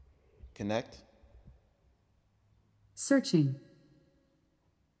Connect. Searching.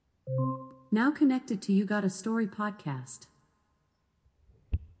 Now connected to You Got a Story podcast.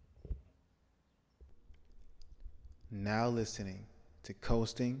 Now listening to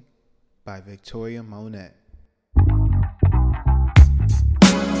Coasting by Victoria Monette.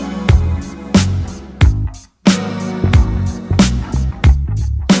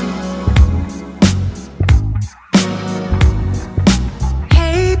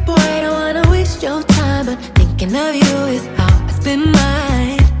 Hey boy, don't wanna waste your time, but thinking of you is how I spend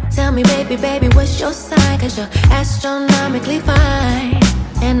mine. Tell me, baby, what's your sign? 'Cause you're astronomically fine.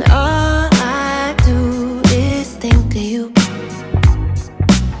 And all I do is think of you.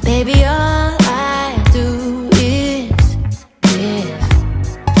 Baby, all I do is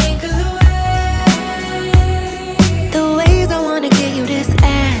think of the ways I wanna get you this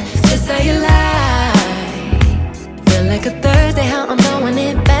ass. Just say you lie. Feel like a Thursday, how I'm throwing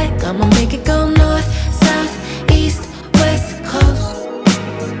it back. I'ma make it go north, south, east, west coast.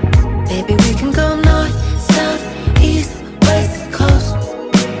 Baby, we can go north, south, east, west coast.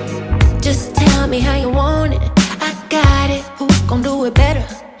 Just tell me how you want it. I got it. Who gon' do it better?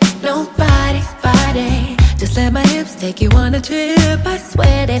 Nobody, body. Just let my hips take you on a trip. I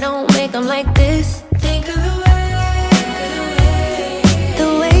swear they don't make them like this. Think of the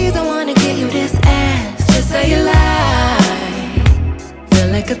ways I wanna get you this ass. Just say you lie. Feel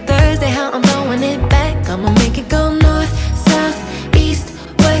like a Thursday, how I'm throwing it back. I'ma make it go north, south, east,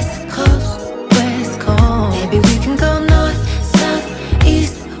 west coast, west coast. Maybe we can go north, south,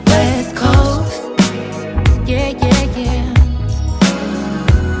 east, west coast. Yeah, yeah, yeah.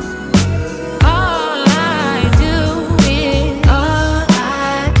 All I do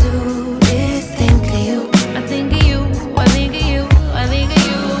is think of you. I think of you, I think of you, I think of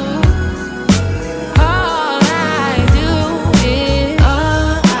you. All I do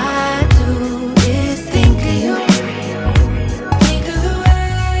is think of you. Think of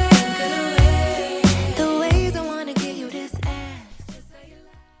the ways I wanna get you this ass.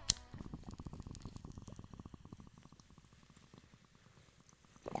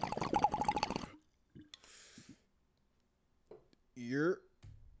 You're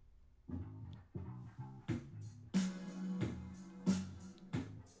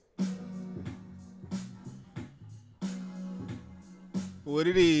what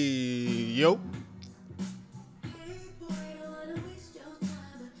it is, yo.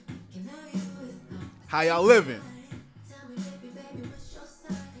 How y'all living?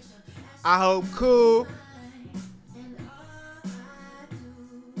 I hope cool.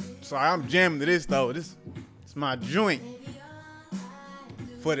 Sorry, I'm jamming to this though. This is my joint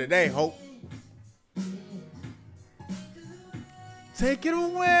for today. Hope. Take it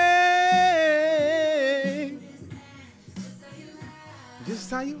away.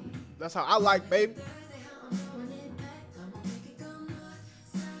 Just how you. That's how I like, baby.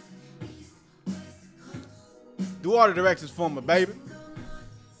 Do all the directions for me, baby.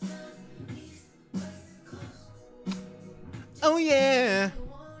 Oh yeah.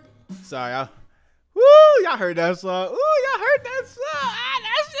 Sorry, y'all heard that song. Ooh, y'all heard that song.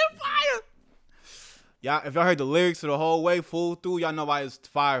 That shit fire. Y'all, if y'all heard the lyrics the whole way, full through, y'all know why it's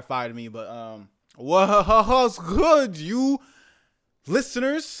fire to me. But what's good, you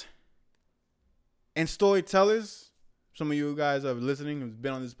listeners and storytellers? Some of you guys are listening, have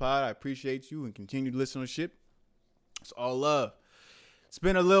been on this pod. I appreciate you and continued listenership. It's all love. It's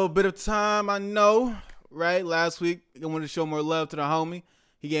been a little bit of time, I know, right? Last week, I wanted to show more love to the homie.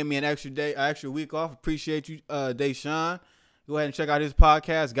 He gave me an extra week off. Appreciate you, Deshaun. Go ahead and check out his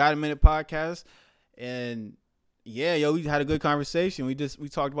podcast, Got a Minute Podcast. And yeah, yo, we had a good conversation. We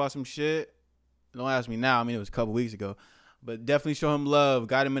talked about some shit. Don't ask me now. I mean, it was a couple weeks ago. But definitely show him love.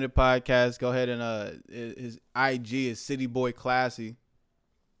 Got a Minute Podcast. Go ahead and his IG is City Boy Classy.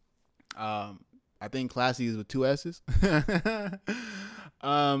 I think Classy is with 2 S's. Shout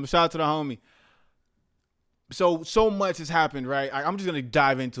out to the homie. So much has happened, right? I'm just going to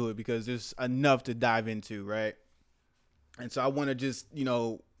dive into it because there's enough to dive into, right? And so I want to just,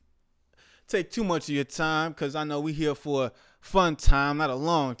 take too much of your time because I know we here for a fun time, not a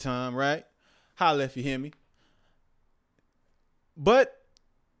long time, right? Holla if you hear me. But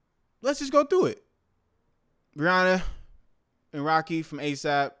let's just go through it. Rihanna and Rocky from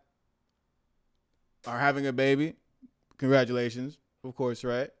ASAP are having a baby. Congratulations, of course,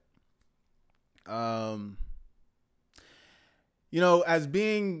 right? As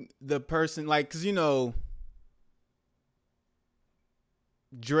being the person, because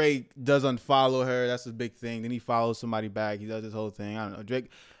Drake does unfollow her. That's a big thing. Then he follows somebody back. He does this whole thing. I don't know. Drake,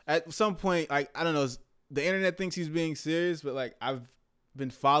 at some point, I don't know. The internet thinks he's being serious, but I've been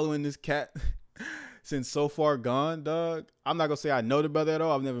following this cat since So Far Gone, dog. I'm not gonna say I know the brother at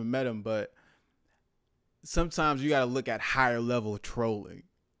all. I've never met him, but sometimes you gotta look at higher level trolling.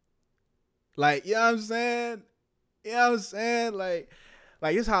 Like, you know what I'm saying? You know what I'm saying? Like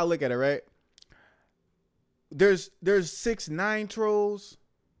this is how I look at it, right? There's 6ix9ine trolls,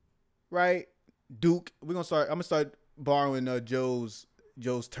 right? Duke. I'm gonna start borrowing Joe's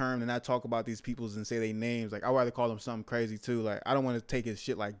term and not talk about these peoples and say their names. Like, I'd rather call them something crazy too. Like, I don't want to take his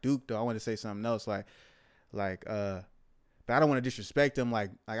shit like Duke though. I want to say something else like but I don't want to disrespect him.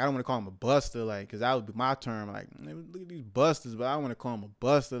 Like I don't want to call him a buster, like, cause that would be my term. Like, look at these busters, but I don't want to call him a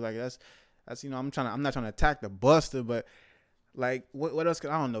buster. Like that's I'm not trying to attack the buster, but like what else?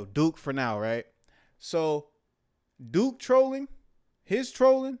 I don't know. Duke for now, right? So Duke trolling, his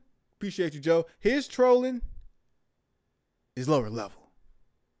trolling. Appreciate you, Joe. His trolling is lower level.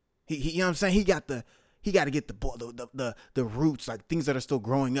 He you know what I'm saying? He got to get the roots, like things that are still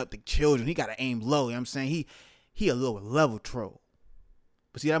growing up, the children. He got to aim low. You know what I'm saying? He a lower level troll.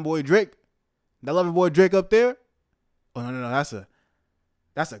 But see that boy Drake, that lover boy Drake up there? Oh no,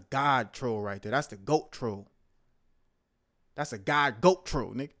 that's a God troll right there. That's the GOAT troll. That's a God GOAT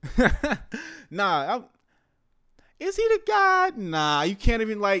troll, nigga. Nah, is he the God? Nah, you can't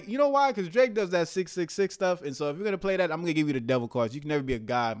even, like, you know why? Because Drake does that 666 stuff. And so if you're going to play that, I'm going to give you the devil cards. You can never be a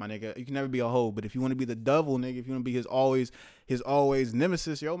God, my nigga. You can never be a hoe. But if you want to be the devil, nigga, if you want to be his always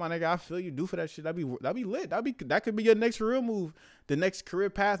nemesis, yo, my nigga, I feel you do for that shit. That'd be lit. That could be your next real move, the next career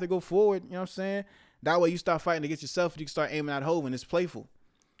path to go forward. You know what I'm saying? That way you start fighting against yourself and you can start aiming at Hov and it's playful.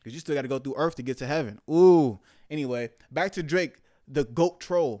 Because you still got to go through earth to get to heaven. Ooh. Anyway, back to Drake, the GOAT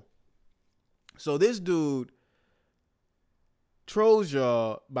troll. So this dude trolls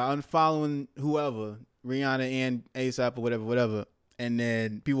y'all by unfollowing whoever, Rihanna and ASAP or whatever. And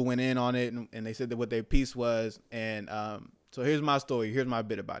then people went in on it and they said that what their piece was. And so here's my story. Here's my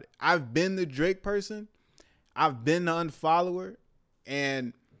bit about it. I've been the Drake person. I've been the unfollower.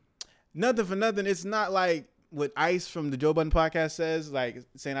 And nothing for nothing. It's not like what Ice from the Joe Budden podcast says, like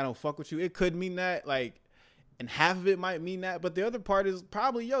saying I don't fuck with you. It could mean that, like, and half of it might mean that. But the other part is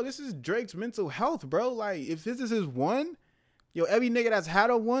probably, yo, this is Drake's mental health, bro. Like, if this is his one, yo, every nigga that's had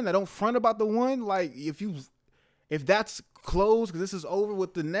a one that don't front about the one, like, if that's closed because this is over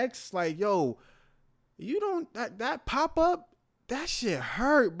with the next, like, yo, you don't, that pop up, that shit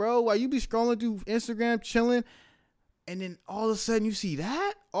hurt, bro. While you be scrolling through Instagram, chilling, and then all of a sudden you see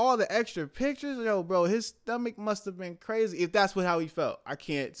that, all the extra pictures, yo, bro, his stomach must have been crazy. If that's how he felt, I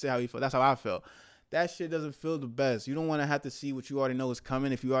can't say how he felt. That's how I felt. That shit doesn't feel the best. You don't want to have to see what you already know is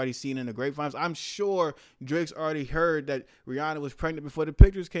coming if you already seen it in the grapevines. I'm sure Drake's already heard that Rihanna was pregnant before the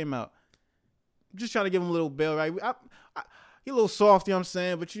pictures came out. I'm just trying to give him a little bail, right? He's a little soft, you know what I'm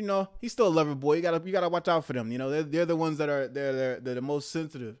saying? But, you know, he's still a lover boy. You gotta watch out for them. You know, they're the ones that are they're the most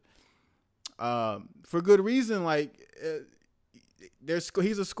sensitive. For good reason. Like,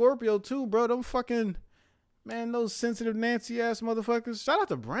 he's a Scorpio too, bro. Don't fucking, man, those sensitive Nancy ass motherfuckers. Shout out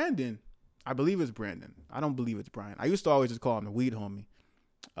to Brandon. I believe it's Brandon. I don't believe it's Brian. I used to always just call him the weed homie.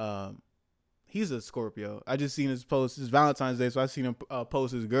 He's a Scorpio. I just seen his post. It's Valentine's Day, so I seen him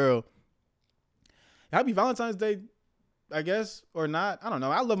post his girl. Happy Valentine's Day, I guess, or not. I don't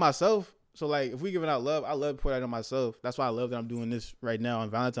know. I love myself. So, like, if we giving out love, I love to pour that on myself. That's why I love that I'm doing this right now on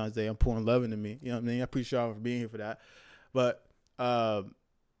Valentine's Day. I'm pouring love into me. You know what I mean? I appreciate y'all for being here for that. But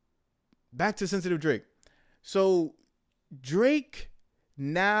back to sensitive Drake. So, Drake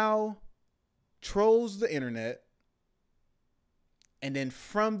now trolls the internet, and then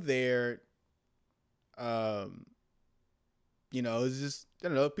from there, you know, it's just, I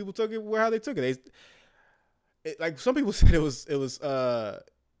don't know, people took it how they took it. Like some people said it was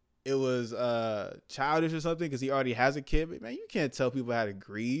childish or something because he already has a kid. But man, you can't tell people how to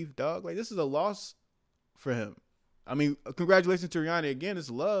grieve, dog. Like, this is a loss for him. I mean, congratulations to Rihanna again.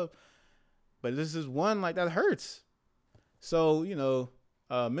 It's love, but this is one like that hurts. So, you know,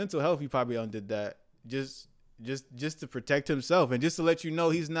 mental health, he probably undid that just to protect himself and just to let you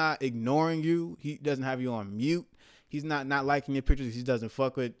know he's not ignoring you. He doesn't have you on mute. He's not liking your pictures. He doesn't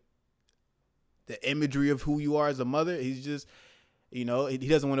fuck with the imagery of who you are as a mother. He's just, you know, he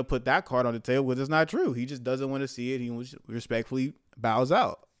doesn't want to put that card on the table because it's not true. He just doesn't want to see it. He respectfully bows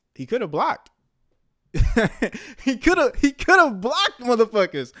out. He could have blocked. he could have blocked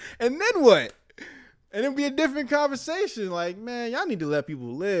motherfuckers. And then what? And it'd be a different conversation. Like, man, y'all need to let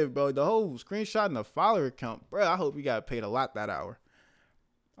people live, bro. The whole screenshot and the follower account, bro. I hope you got paid a lot that hour.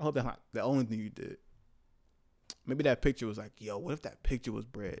 I hope that's not the only thing you did. Maybe that picture was like, yo, what if that picture was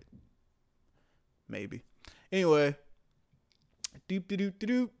bread? Maybe. Anyway,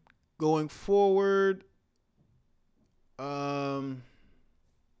 going forward,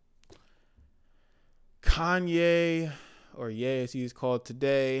 Kanye, or Ye as he's called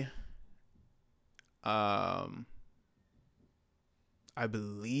today, I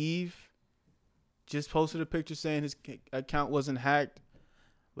believe just posted a picture saying his account wasn't hacked,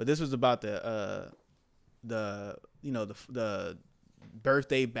 but this was about the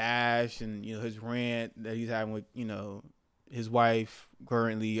birthday bash and his rant that he's having with his wife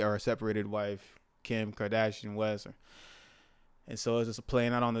currently, or a separated wife, Kim Kardashian West. And so it's just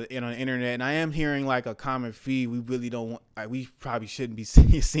playing out on the internet, and I am hearing like a common feed. We really don't want. We probably shouldn't be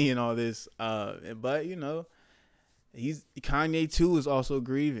seeing all this, but Kanye too is also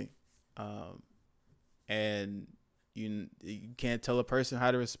grieving, and you can't tell a person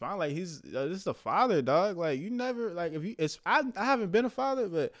how to respond. Like this is a father, dog. Like you never like I haven't been a father,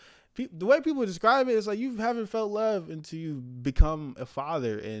 but the way people describe it is like you haven't felt love until you become a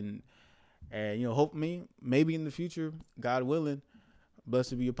father, and hope maybe in the future, God willing,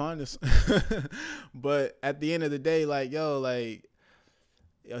 blessed be upon us. But at the end of the day,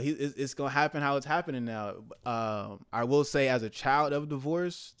 it's gonna happen how it's happening now. I will say, as a child of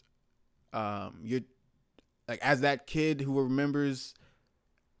divorce, you're like, as that kid who remembers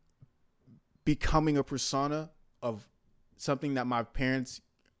becoming a persona of something that my parents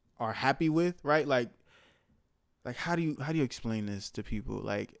are happy with, right? Like how do you explain this to people?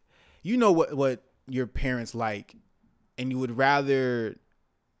 Like, what your parents like, and you would rather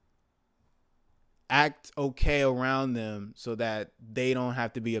act okay around them so that they don't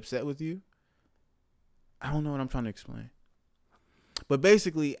have to be upset with you. I don't know what I'm trying to explain. But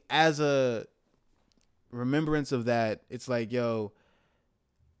basically, as a remembrance of that, it's like, that's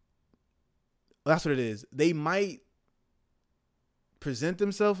what it is. They might present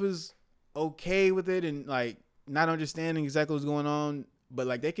themselves as okay with it and like not understanding exactly what's going on, but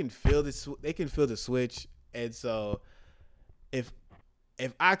like they can feel this. They can feel the switch. And so if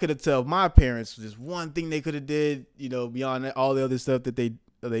I could have told my parents just one thing they could have did, beyond all the other stuff that they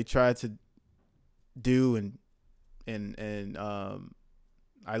tried to do and I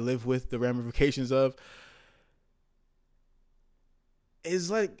live with the ramifications of, is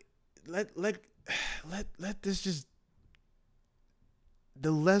like let this just,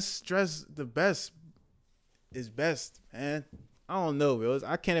 the less stress, the best is best, man. I don't know, bro.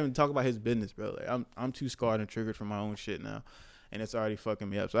 I can't even talk about his business, bro. Like, I'm too scarred and triggered from my own shit now, and it's already fucking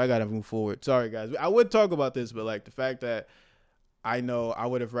me up. So I gotta move forward. Sorry, guys. I would talk about this, but like the fact that I know I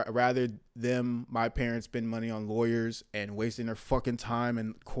would have rather my parents, spend money on lawyers and wasting their fucking time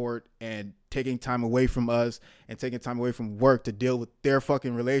in court and taking time away from us and taking time away from work to deal with their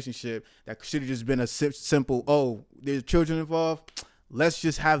fucking relationship. That should have just been a simple, there's children involved. Let's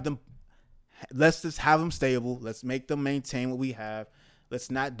just have them stable. Let's make them maintain what we have. Let's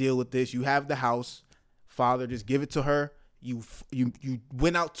not deal with this. You have the house, father, just give it to her. You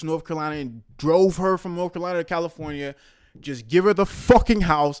went out to North Carolina and drove her from North Carolina to California. Just give her the fucking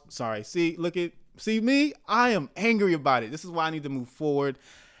house. Sorry. See me? I am angry about it. This is why I need to move forward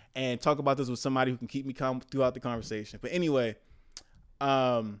and talk about this with somebody who can keep me calm throughout the conversation. But anyway,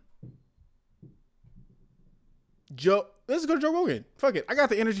 let's go to Joe Rogan. Fuck it. I got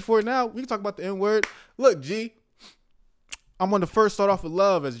the energy for it now. We can talk about the N-word. Look, G, I'm going to first start off with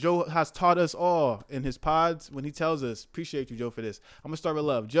love, as Joe has taught us all in his pods when he tells us. Appreciate you, Joe, for this. I'm going to start with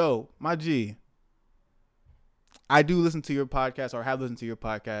love. Joe, my G, I do listen to your podcast, or have listened to your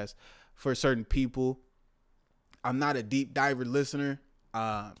podcast for certain people. I'm not a deep diver listener.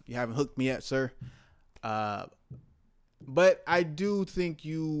 You haven't hooked me yet, sir. But I do think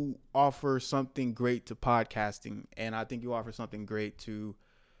you offer something great to podcasting, and I think you offer something great to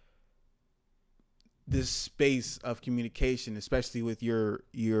this space of communication, especially with your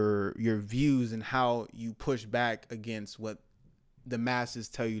views and how you push back against what the masses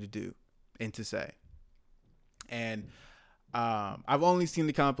tell you to do and to say. And I've only seen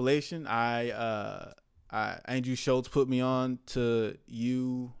the compilation. Andrew Schultz put me on to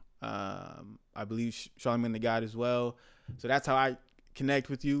you. I believe Charlamagne the God as well. So that's how I connect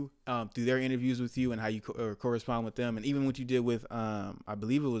with you, through their interviews with you and how you correspond with them. And even what you did with, I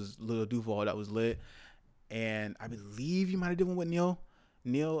believe it was Lil Duval, that was lit. And I believe you might have did one with Neil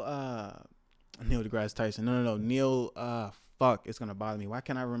deGrasse Tyson. No. Neil, it's going to bother me. Why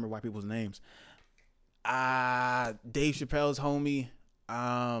can't I remember white people's names? Dave Chappelle's homie,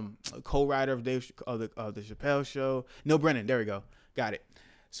 co-writer of the Chappelle Show, Neil Brennan. There we go. Got it.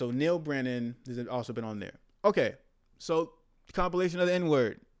 So Neil Brennan has also been on there. Okay. So compilation of the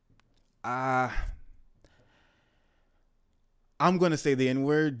N-word. I'm going to say the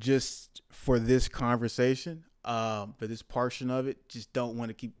N-word just for this conversation, for this portion of it. Just don't want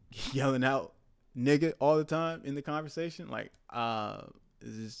to keep yelling out nigga all the time in the conversation. Like,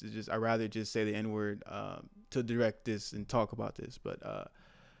 It's just I'd rather just say the N word to direct this and talk about this. But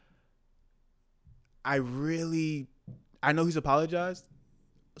I know he's apologized,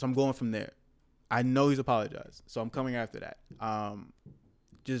 so I'm going from there. I know he's apologized, so I'm coming after that.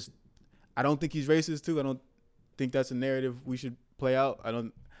 Just I don't think he's racist too. I don't think that's a narrative we should play out.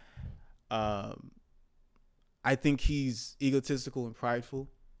 I think he's egotistical and prideful,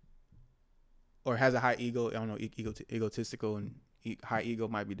 or has a high ego. I don't know, egotistical and high ego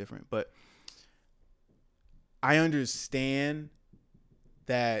might be different, but I understand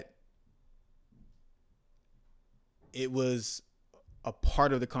that it was a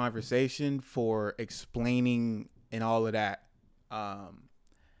part of the conversation for explaining and all of that.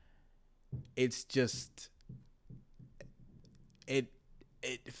 It's just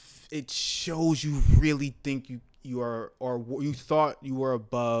it shows you really think you are, or you thought you were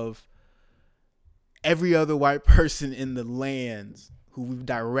above every other white person in the lands who we've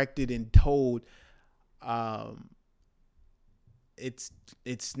directed and told. It's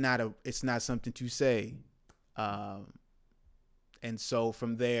not something to say. And so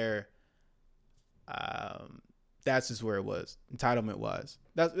from there, that's just where it was, entitlement wise.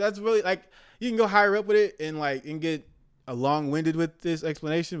 That's really, like, you can go higher up with it and like and get long-winded with this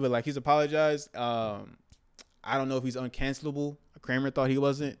explanation, but like, he's apologized. I don't know if he's uncancelable. Kramer thought he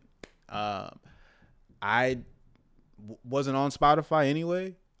wasn't. I wasn't on Spotify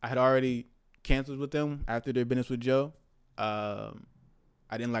anyway. I had already canceled with them after their business with Joe. I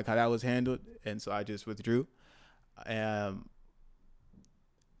didn't like how that was handled, and so I just withdrew.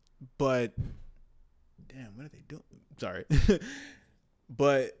 But damn, what are they doing? Sorry.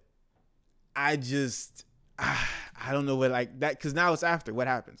 But I don't know what, like, that, because now it's after what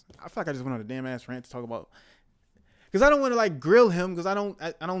happens. I feel like I just went on a damn ass rant to talk about, because I don't want to like grill him, because I know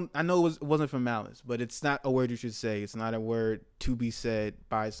it wasn't from malice, but it's not a word you should say. It's not a word to be said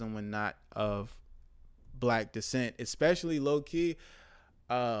by someone not of black descent, especially low key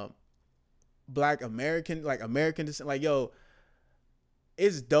black American, like American descent. Like, yo,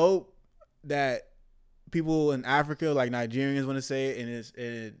 it's dope that people in Africa, like Nigerians, want to say it,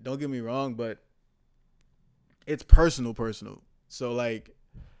 and don't get me wrong, but it's personal. So like,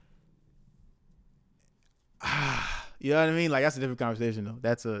 you know what I mean? Like, that's a different conversation though.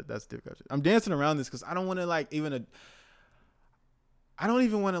 That's a different conversation. I'm dancing around this because I don't want to like I don't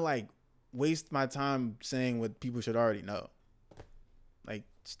even want to like waste my time saying what people should already know. Like,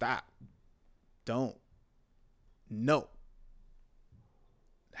 stop. Don't. No.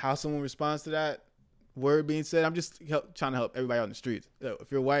 How someone responds to that word being said, I'm just trying to help everybody out in the streets.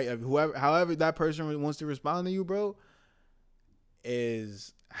 If you're white, however that person wants to respond to you, bro,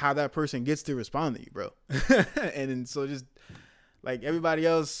 is how that person gets to respond to you, bro. And so just like everybody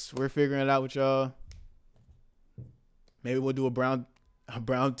else, we're figuring it out with y'all. Maybe we'll do a brown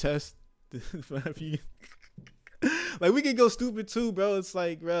test. Like, we can go stupid too, bro. It's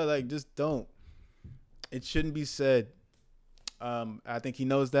like, bro, like, just don't. It shouldn't be said. I think he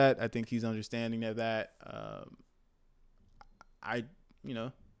knows that. I think he's understanding of that. It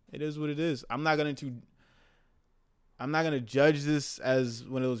is what it is. I'm not gonna judge this as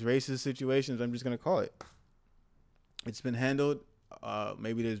one of those racist situations. I'm just gonna call it. It's been handled.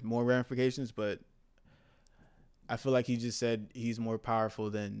 Maybe there's more ramifications, but I feel like he just said he's more powerful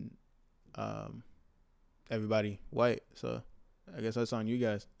than everybody white. So I guess that's on you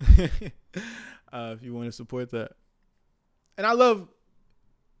guys. If you want to support that. And I love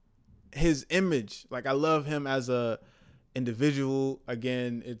his image. Like, I love him as a individual.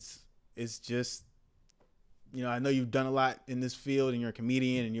 Again, it's just, I know you've done a lot in this field and you're a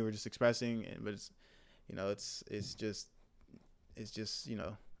comedian and you were just expressing, but it's just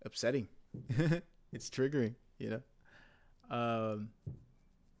upsetting. It's triggering,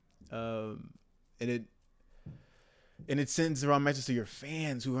 and it sends the wrong message to your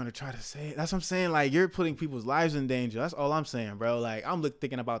fans who are going to try to say it. That's what I'm saying. Like, you're putting people's lives in danger. That's all I'm saying, bro. Like, I'm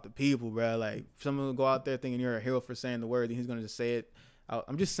thinking about the people, bro. Like, someone will go out there thinking you're a hero for saying the word, and he's going to just say it.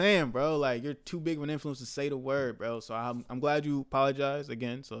 I'm just saying, bro, like, you're too big of an influence to say the word, bro. So I'm glad you apologized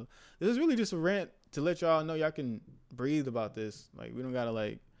again. So this is really just a rant to let y'all know y'all can breathe about this. Like, we don't got to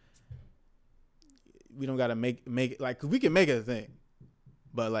make it, like, 'cause we can make it a thing.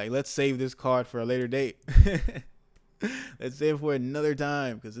 But, like, let's save this card for a later date. Let's save it for another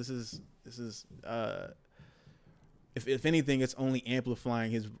time, because this is if anything, it's only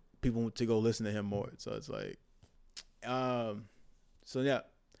amplifying his people to go listen to him more. So it's like, so yeah,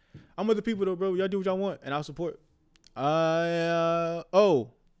 I'm with the people though, bro. Y'all do what y'all want, and I'll support.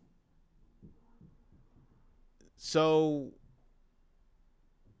 So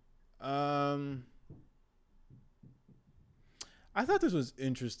I thought this was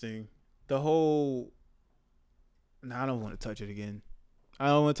interesting. The whole. No, I don't want to touch it again. I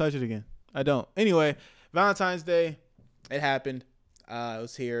don't want to touch it again. I don't. Anyway, Valentine's Day, it happened. It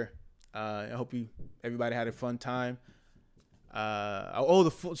was here. I hope everybody had a fun time.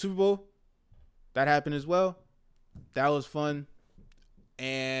 The Super Bowl, that happened as well. That was fun.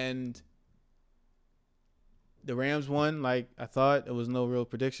 And the Rams won like I thought. It was no real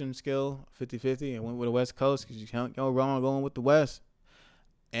prediction skill, 50-50, and went with the West Coast because you can't go wrong going with the West.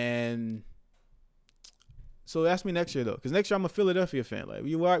 And so ask me next year, though, because next year I'm a Philadelphia fan. Like,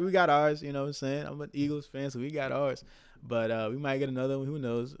 we got ours, you know what I'm saying? I'm an Eagles fan, so we got ours. But we might get another one. Who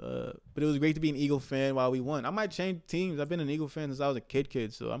knows? But it was great to be an Eagle fan while we won. I might change teams. I've been an Eagle fan since I was a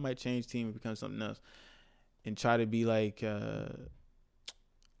kid, so I might change team and become something else and try to be like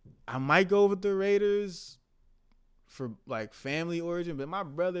I might go with the Raiders for like family origin, but my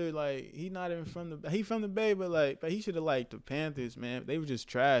brother, like, he not even from the Bay, but he should have liked the Panthers, man. They were just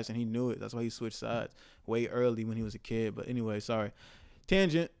trash, and he knew it. That's why he switched sides way early when he was a kid. But anyway, sorry.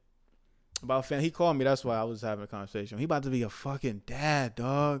 Tangent about fan. He called me. That's why I was having a conversation. He about to be a fucking dad,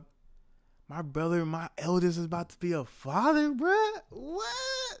 dog. My brother, my eldest, is about to be a father, bruh.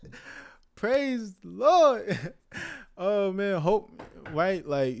 What? Praise the Lord. Oh, man. Hope, right?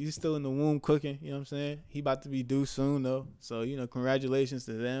 Like, he's still in the womb cooking. You know what I'm saying? He about to be due soon, though. So, congratulations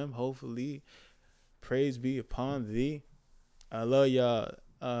to them. Hopefully, praise be upon thee. I love y'all.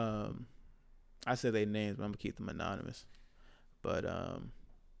 I said their names, but I'm going to keep them anonymous. But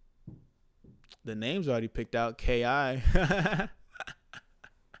the name's already picked out. K.I.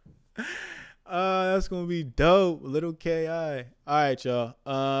 That's going to be dope. Little K.I. All right,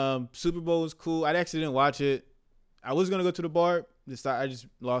 y'all. Super Bowl was cool. I actually didn't watch it. I was going to go to the bar. I just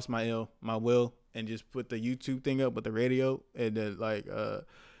lost my will and just put the YouTube thing up with the radio and then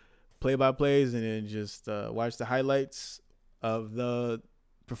play-by-plays and then just watch the highlights of the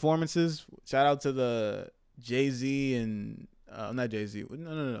performances. Shout out to the Jay-Z and not Jay-Z.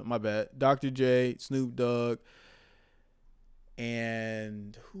 No, my bad. Dr. J, Snoop Dogg,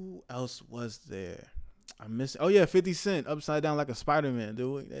 and who else was there? I'm missing. Oh yeah, 50 Cent, upside down like a Spider-Man,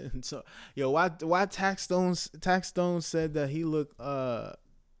 dude. And so, why Tax Stone said that he looked. Oh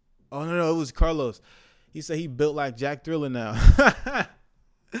no, it was Carlos. He said he built like Jack Thriller now.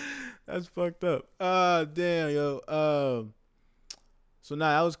 That's fucked up. Damn, yo. So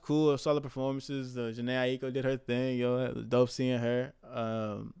that was cool. Solid performances. Janae Aiko did her thing. It was dope seeing her.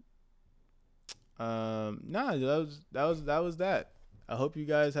 That was that. I hope you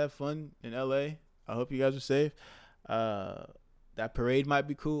guys have fun in LA. I hope you guys are safe. That parade might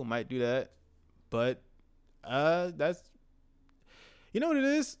be cool. Might do that. But that's, you know what it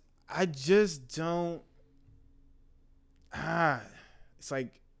is? I just don't. It's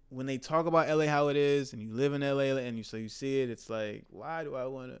like when they talk about LA how it is, and you live in LA, and you see it. It's like, why do I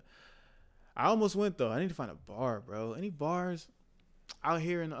want to? I almost went though. I need to find a bar, bro. Any bars out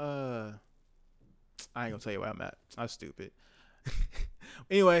here in I ain't gonna tell you where I'm at. I'm stupid.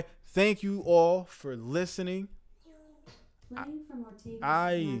 Anyway, thank you all for listening. Playing from Ortega's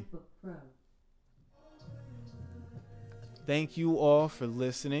MacBook Pro. Thank you all for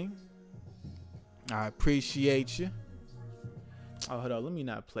listening. I appreciate you. Oh, hold on. Let me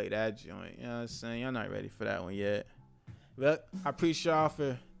not play that joint. You know what I'm saying? Y'all not ready for that one yet. But I appreciate y'all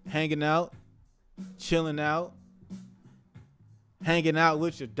for hanging out, chilling out, hanging out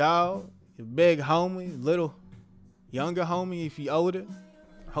with your dog, your big homie, little younger homie if you older.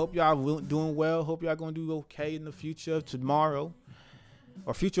 Hope y'all doing well. Hope y'all gonna do okay in the future of tomorrow.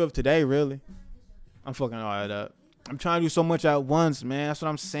 Or future of today, really. I'm fucking all that up. I'm trying to do so much at once, man. That's what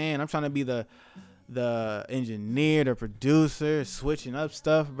I'm saying. I'm trying to be the engineer, the producer, switching up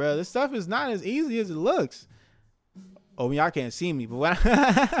stuff, bro. This stuff is not as easy as it looks. Oh, y'all can't see me, but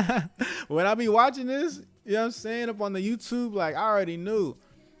when I be watching this, you know what I'm saying, up on the YouTube, like, I already knew.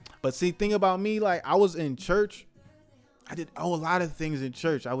 But see, thing about me, like, I was in church. I did a lot of things in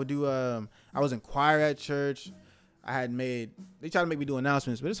church. I would do, I was in choir at church. They tried to make me do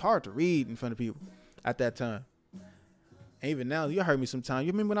announcements, but it's hard to read in front of people at that time. And even now, you heard me sometime.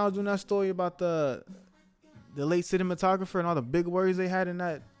 You remember when I was doing that story about the late cinematographer and all the big words they had in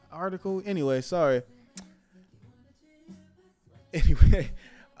that article? Anyway, sorry. Anyway,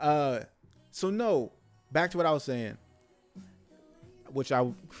 so no, back to what I was saying, which I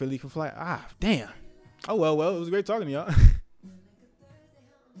really can fly. Damn. Oh well, it was great talking to y'all.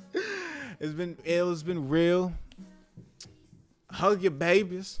 It's been real. Hug your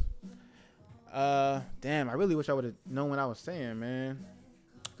babies. Damn, I really wish I would have known what I was saying, man,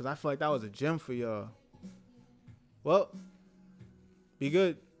 because I feel like that was a gem for y'all. Well, be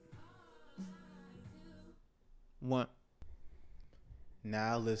good. One.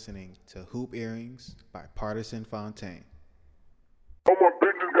 Now listening to Hoop Earrings by Partisan Fontaine. All my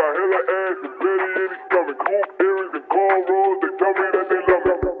bitches got hella ass and belly in his stomach. Hoop earrings and cornrows, they tell me that they love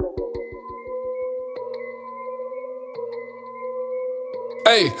me.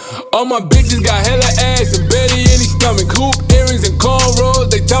 Hey, all my bitches got hella ass and belly in his stomach. Hoop earrings and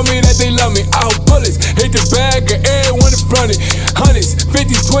cornrows, they tell me that they love me. I hope bullets hit the bag and everyone in front it. Hundreds,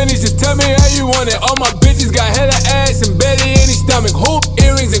 50s, 20s, just tell me how you want it. All my bitches got hella ass and belly in his stomach. Hoop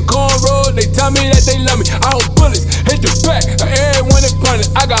earrings and cornrows, they tell me that they love me. I hope bullets hit the back and everyone in front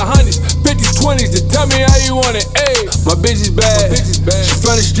it. I got hundreds, 50s, 20s, just tell me how you want it. Ayy, my bitch is bad. She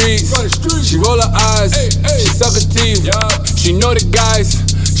from the streets. She roll her eyes. She suck her teeth. She know the guys.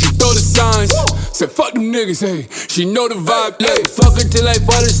 She throw the signs. Said fuck them niggas, hey. She know the vibe, hey. Fuck her till I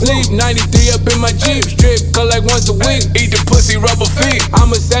fall asleep. 93 up in my Jeep. Strip, cut like once a week. Eat the pussy, rubber feet.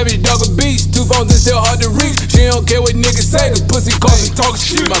 I'm a savage dog, a beast. 2 phones and still hard to reach. She don't care what niggas say, cause pussy calls and talk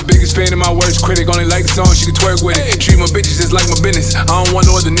shit. My biggest fan and my worst critic. Only like the song, she can twerk with it. Treat my bitches just like my business. I don't want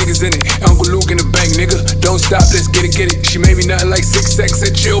no other niggas in it. Uncle Luke in the bank, nigga. Don't stop, let's get it, get it. She made me nothing like 6 seconds.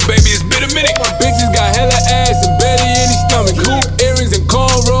 Said chill, baby, it's been a minute. My bitches got hella ass and belly in his stomach. Hoop earrings and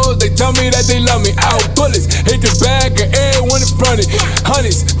cornrows, they tell me that they love me. Out bullets, hit the bag and everyone in front it.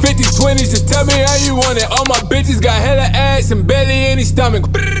 Hundreds, 50s, 20s, just tell me how you want it. All my bitches got hella ass and belly in his stomach.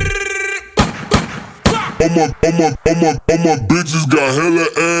 All my bitches got hella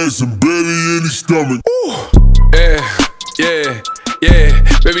ass and belly in his stomach. Yeah,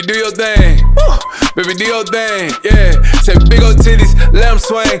 baby, do your thing. Baby, do your thing, yeah. Say big old titties, let them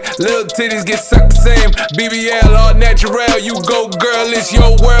swing. Little titties get sucked the same. BBL, all natural, you go girl, it's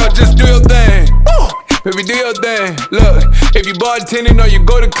your world, just do your thing. Baby, do your thing. Look, if you bartending or you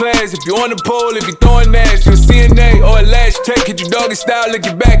go to class, if you on the pole, if you throwing ass, you a CNA or a lash tech, hit your doggy style, look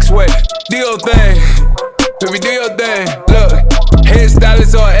your back sweat. Do your thing. Baby, do your thing. Look,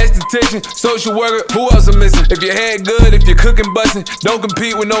 hairstylist or esthetician, social worker, who else I'm missing? If your hair good, if you're cooking bustin', don't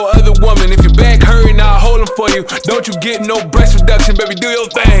compete with no other woman. If your back hurting, I'll hold them for you. Don't you get no breast reduction, baby, do your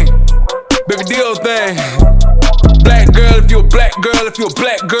thing. Baby, do your thing. Black girl, if you a black girl, if you a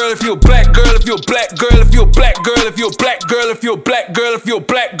black girl, if you a black girl, if you a black girl, if you a black girl, if you a black girl, if you a black girl, if you a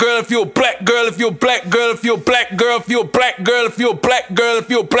black girl, if you a black girl, if you a black girl, if you a black girl, if you a black girl, if you a black girl, if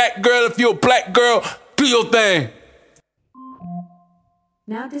you a black girl, if you a black girl, do your thing.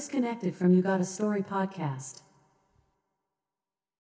 Now disconnected from You Got a Story podcast.